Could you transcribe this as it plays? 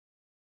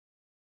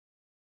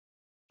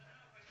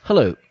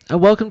Hello and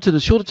welcome to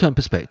the shorter term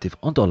perspective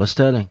on dollar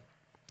sterling.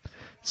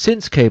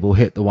 Since cable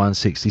hit the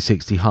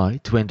 160.60 high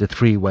to end a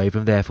three-wave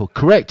and therefore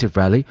corrective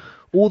rally,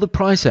 all the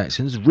price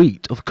actions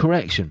reeked of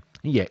correction,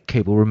 and yet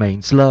cable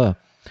remains lower.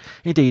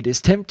 Indeed,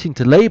 it's tempting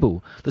to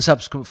label the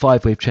subsequent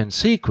five-wave trend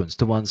sequence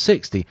to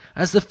 160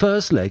 as the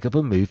first leg of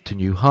a move to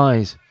new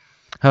highs.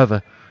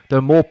 However, there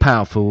are more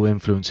powerful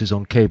influences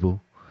on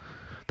cable.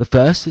 The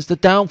first is the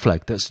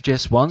downflag that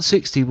suggests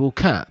 160 will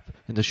cap,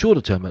 in the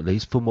shorter term at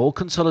least, for more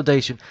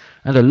consolidation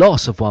and a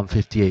loss of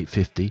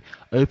 158.50,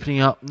 opening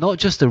up not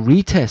just a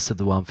retest of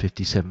the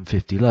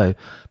 157.50 low,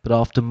 but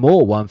after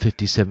more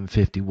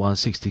 157.50,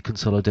 160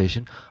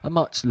 consolidation, a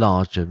much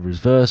larger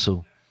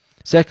reversal.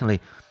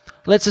 Secondly,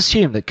 let's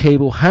assume that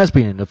cable has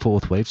been in the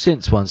fourth wave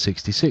since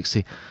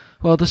 160.60.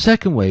 Well, the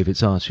second wave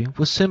it's answering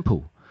was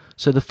simple.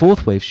 So the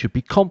fourth wave should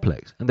be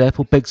complex and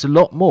therefore begs a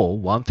lot more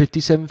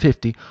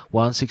 157.50,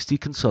 160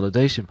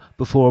 consolidation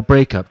before a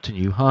breakup to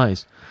new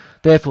highs.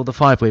 Therefore the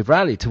five-wave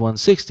rally to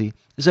 160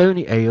 is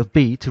only A of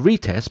B to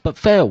retest but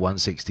fail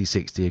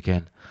 160.60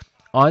 again.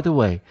 Either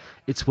way,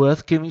 it's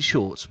worth giving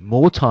shorts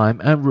more time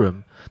and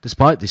room,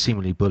 despite the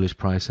seemingly bullish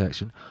price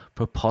action,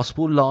 for a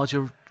possible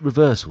larger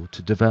reversal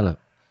to develop.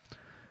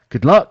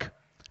 Good luck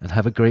and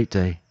have a great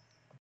day.